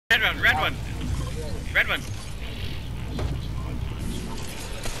red one, red one. Red one.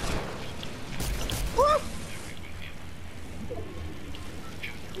 Woo!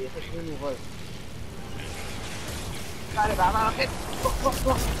 Got it, I'm hit. Go.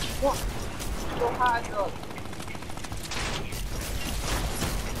 So hard, though.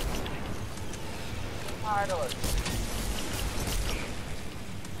 So hard, though.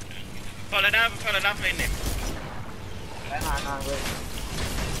 Follow that flame name. Nah, wait.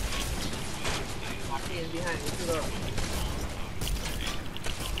 Marty is behind you, too.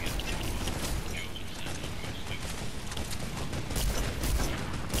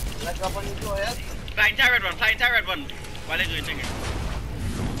 Let's go on you, yes? Flying turret one. While they're doing things.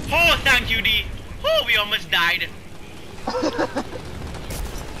 Oh, thank you, D. Oh, we almost died.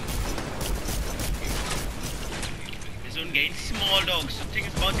 This zone getting small, dogs.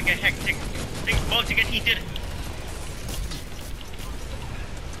 Things about to get hectic. Things about to get heated.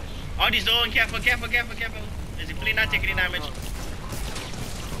 Oh, this zone, careful. Is he playing not taking any damage?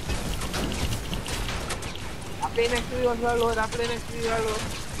 I play next to you as well, Lord.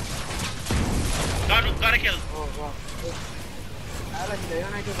 Got a kill. Oh, wow. I like it.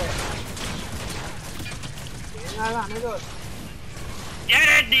 I do that. Get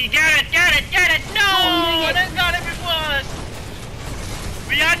it, D. Get it. No, they got it before us.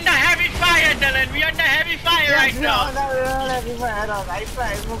 We under heavy fire, Dylan. We under heavy fire right now. Heavy fire. I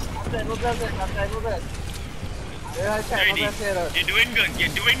try. You're doing good.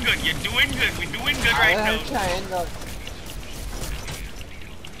 We're doing good right now. Go.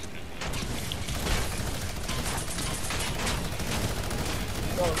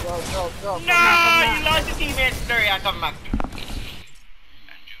 No, you lost your teammates. Sorry, I'll come back.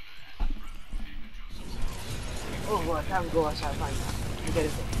 Oh, what time go? I shall find out. You get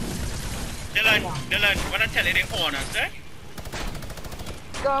it. Dylan, what I tell you, they own us, eh?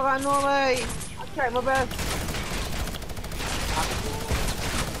 Go, run away. I'll try my best.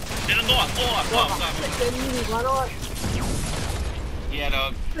 Dylan, go up. Yeah,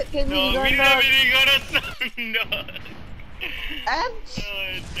 dog. No, we never really got us. No. And?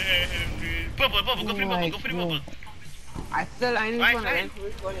 Oh, damn, dude. Purple, go for the bubble. I need one.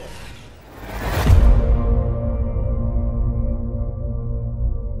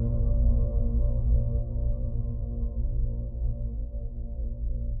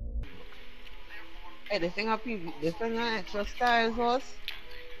 Hey, this thing extra styles was?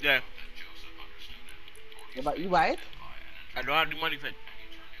 Yeah. But you buy it? I don't have the money for it.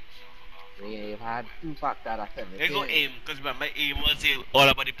 Yeah, you've had 2 packs that are sent. They go aim, because my aim was all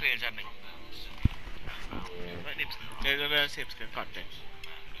about the players and they're the same skin content.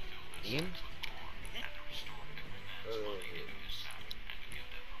 Aim?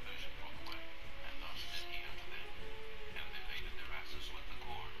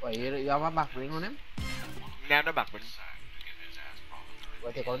 Wait, you have a back bling on him? Yeah, the back one.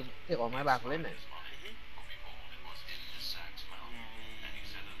 Well, take all my back bling then.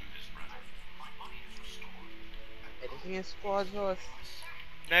 Anything in squad horse?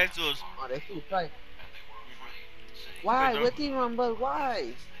 That's those. Oh, there's 2 try. Why? What team rumble?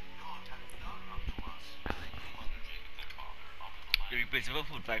 Why? The replaceable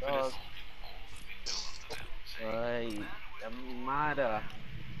food fight for this. Why? I'm mad. I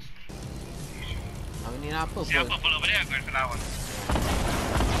need a purple. See a purple over there, going for that one.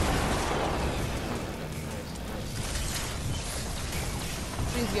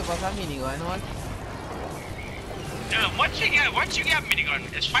 Please give us a minigun, what? Once you get a minigun,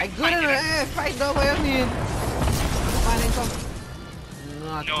 it's fight. Fight though, what you mean?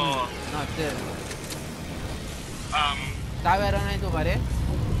 Not there. Está vendo aí tu pare?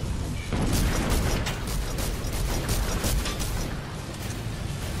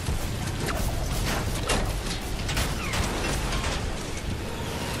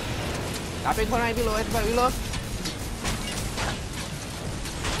 Tapi kau naik below, below.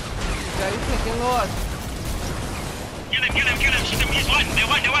 Dari second load. Kill him, shoot him, he's one, they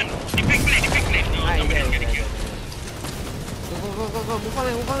won. He pick play. No, somebody else get a kill. Go, move on,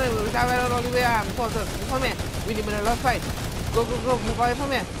 we got right all the way out, move on, we need to last fight. Go, move away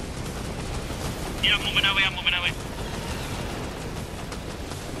from here. Yeah, I'm moving away.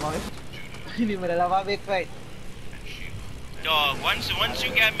 We need to love a big fight. Dog, once you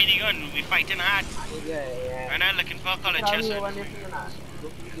get a minigun, we fighting hard. Yeah. We're not looking for a color chest.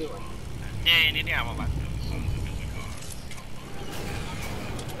 Yeah, you need the ammo back.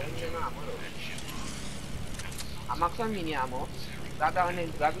 I'm actually mini ammo. Grab that one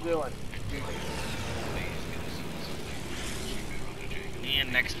and grab the grey one. Yeah,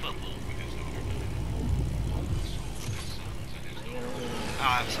 next purple.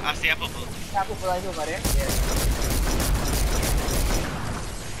 I see a purple. Yeah, purple is over there. Yeah.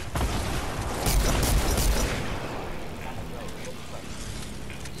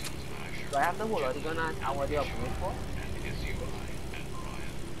 Do I have the whole or you gonna I want you up for?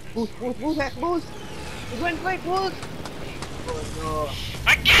 Boost, boost. We're going quick, boost! Oh no.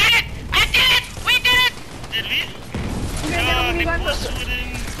 I did it! We did it! Did we? No, the boost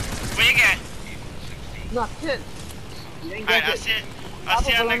wouldn't. Where you get? Nothing. You ain't Alright, get I'll it. see it. I'll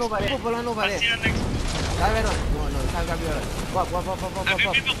see you next. Purple on over I'll there. see you next. Dive right on. No, it's time to be alright. Go up. Go for the purple.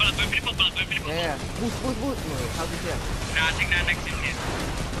 Yeah. Boost. No, how do you see it? Nah, I think that next in here.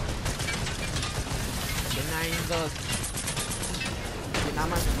 The 9 does. The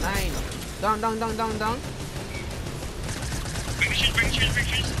number 9. Down. Bring shoes.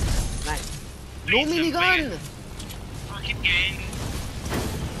 Nice. No minigun! Oh, keep going.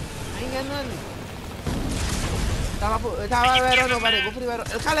 I ain't got none. Tama po. Tama, meron over there. Go for the meron.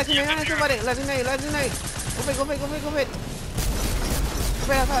 Let's see. Go fit.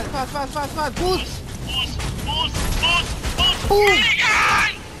 Fast. Boost! Boom!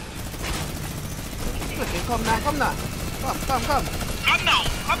 Okay, come now. Come now.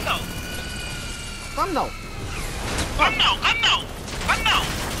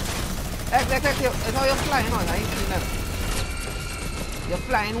 X, it's how you're flying on. I ain't seen that. You're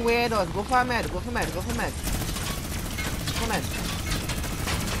flying weird. Go for med. Come on. Go for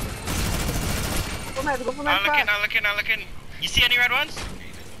med. I'll look in. You see any red ones?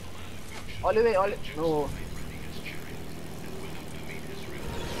 All the way. No.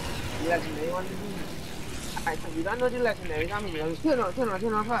 Legendary one. Alright, so we don't know the legendary. Turn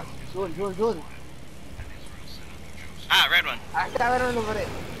on fast. Zone. Ah, red one. I got one over there.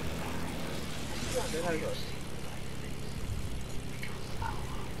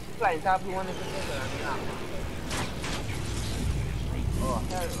 Flying top, you want to get now. Oh,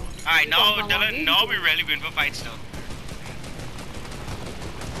 hell no. Alright, Dylan, now we really win for fights now.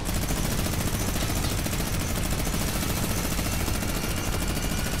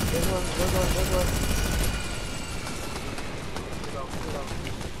 This one.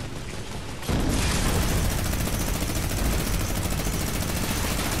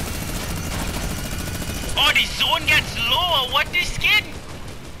 Oh, the zone gets lower. What the skin?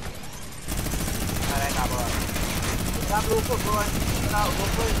 Alright, go for it.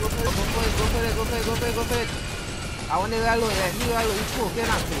 I want to go low. Yeah, you are low. Get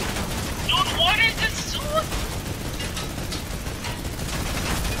up to it. Dude, what is this zone?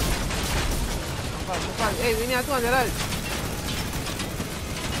 Hey, we need to run, Gerald.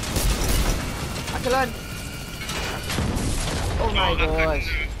 Achelan. Oh my gosh.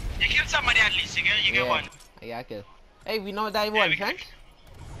 You kill somebody at least, you get one. Yeah, I kill. Hey, we know die one, friend.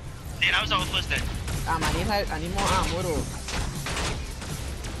 Yeah, that was our first death. I need help. I need more ammo, though.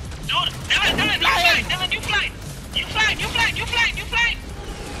 Dude, Dylan, you fly.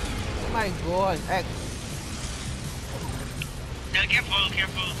 Oh my god, X. Dylan, careful.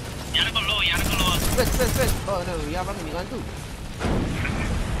 You gotta go low. Split. Oh no, we have a minigun too.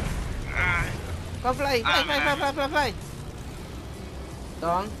 Come fly.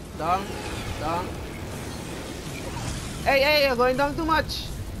 Down. Hey, you're going down too much.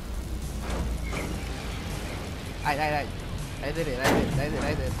 Right. I did it.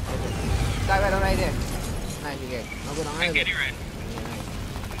 Right there. Nice, you get. Now go down. I get it right.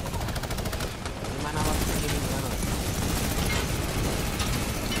 Mana waktu ini mana?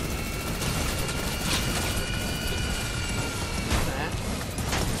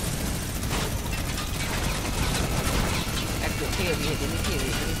 Kiri.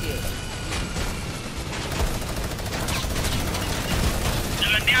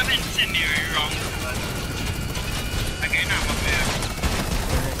 Dylan, they have incendiary wrong. Okay, now I'm up there.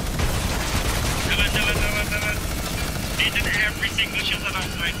 Dylan. They did every single shot that I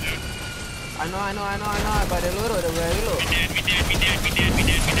was right there. I know, but they're very low. We did.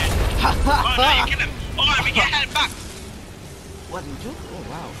 Oh, no, you kill him. Oh, we get health back. What did you? Oh,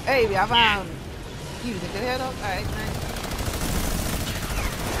 wow. Hey, we have you take the head off. Alright, nice.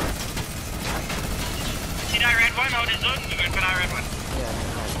 See that red one out of the zone? We're going for that red one.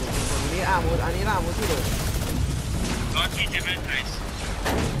 Yeah, I need ammo too though. God, teach him, nice.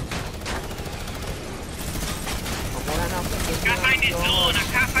 Can't find his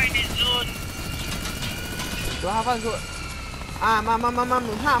zone. Do I have a zone?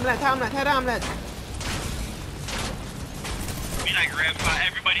 Hamlet. We like red fire.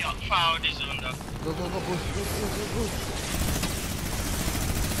 Everybody up fire out the zone though. Go, boost.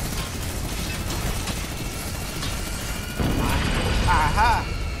 Aha!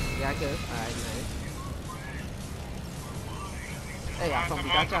 Yeah, good. Alright, nice. Hey, I complete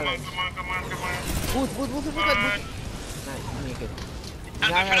that challenge. Boost. Nice, make it.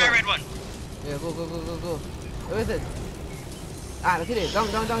 I'll go for that red one. Yeah, go. Where is it? Ah, look at it. Down.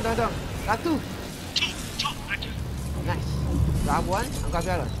 Got two. Nice. Grab one and grab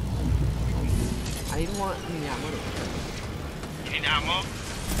the other. I need more mini ammo though. You need ammo?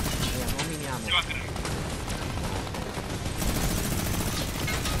 Yeah, more mini ammo.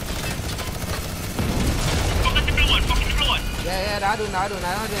 Focus the blue one. Yeah, now do it now.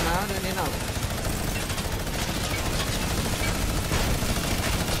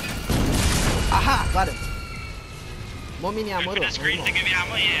 Aha, got him. More mini ammo though. The screen to give you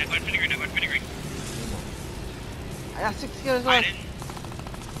ammo? Yeah, go for the green. I have 6 kills I left. didn't.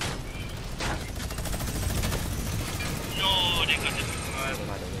 No, they got it.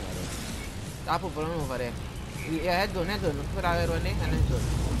 Stop over there. Yeah, head zone. Look for our one and head zone.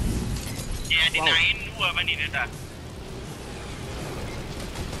 Yeah, the 9 whoever needed that.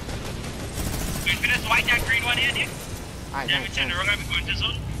 Good for this white and green one here, dude. Alright, Yeah, nice. we're going to go into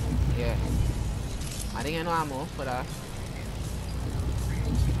zone. Yeah. I didn't get no ammo for that.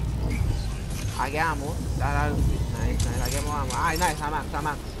 I get ammo. Nice. I get more ammo. Alright, nice. I'm max.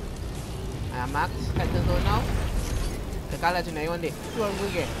 I am max. Head to zone now. I'll let you know one day. Two on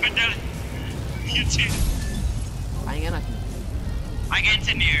good game. You too. I ain't get nothing. I get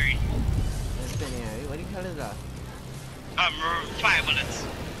incendiary. Incendiary? What the hell is that? 5 bullets.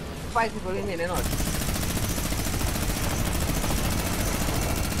 5 people in there, not.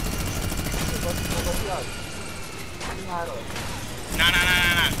 No.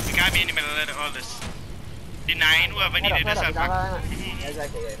 The guy be in the middle of all this. The 9 whoever needed this.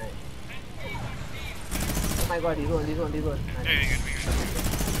 Exactly, yeah, nice. Oh my god, he's on. Nice. Very good.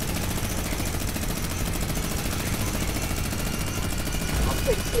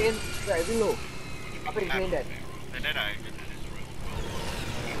 Upper plane, driving low. Upper plane dead.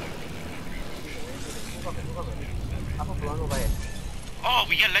 Oh,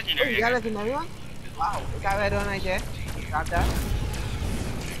 we get legendary. Oh, you got legendary one? Wow, we got red one right there. Grab that.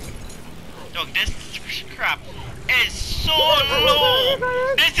 Dog, this crap is so low.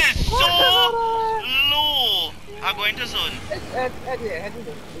 This is so low. I'm going to zone. Head.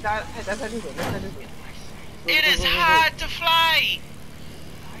 It is hard to fly.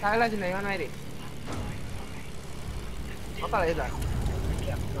 Got legendary one right there. What color is that?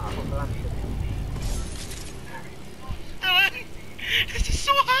 Yeah, no, I'm going This is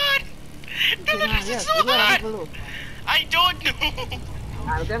so hard. This is so hard. I don't know.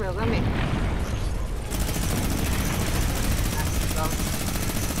 Look at me.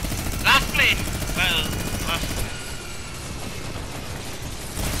 Last plane. Well,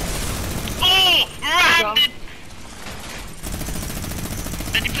 oh, rammed it.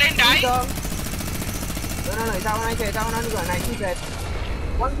 Did the plane die? No, it's that one right there. That one on the ground. Nice, he said.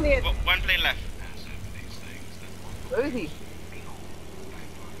 One plane. One plane left. Where is he?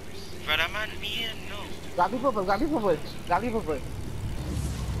 Brother man, me and no. Grab the purple. I see him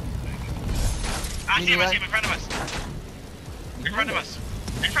in front of us.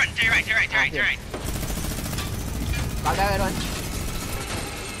 In front. To your right. Grab that red one.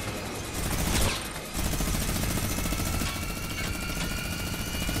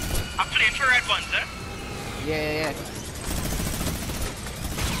 I'm playing for red ones, huh? Yeah.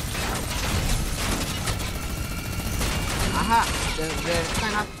 Aha, they're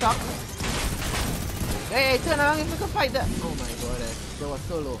kind of stuck. Hey, turn around if you can fight that. Oh my god, they were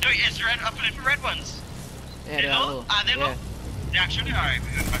so low. No, it's red. I'm playing for red ones. Yeah, they they are low. Are they low? They actually are. They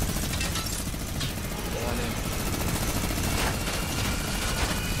are low.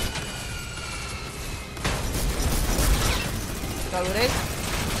 So ready?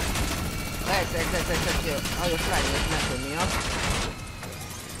 Right. Oh, you're flying. You're messing me up.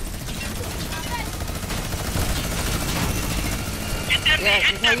 Hit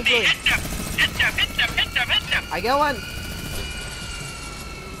them. I get one.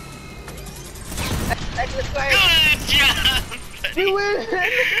 Good job. We win.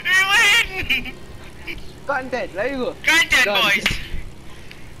 We win. Content. There you go. Content, boys.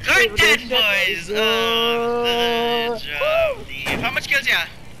 Oh, good job, Steve. How much kills ya?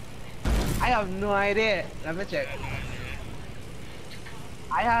 I have no idea. Let me check.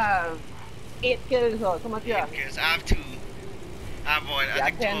 I have 8 kills or so much here. Kills. I have 2. I have 1. I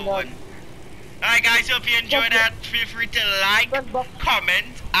think 2 10 or 1. Alright guys, hope you enjoyed that. Feel free to like,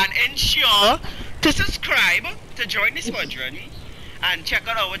 comment, and ensure to subscribe to join the Squadron. And check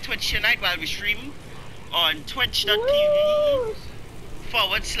out our Twitch tonight while we stream on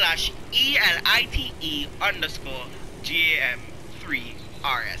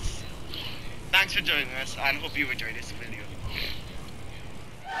twitch.tv/ELITE_GAM3RS. Thanks for joining us and hope you enjoyed this video.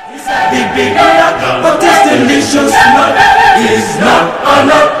 delicious nut is not a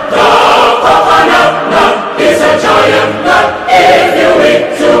nut. The coconut nut is a giant nut. If you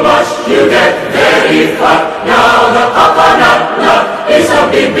eat too much, you get very fat. Now the coconut nut is a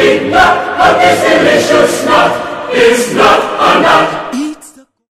big, big nut, but this delicious nut is not a nut.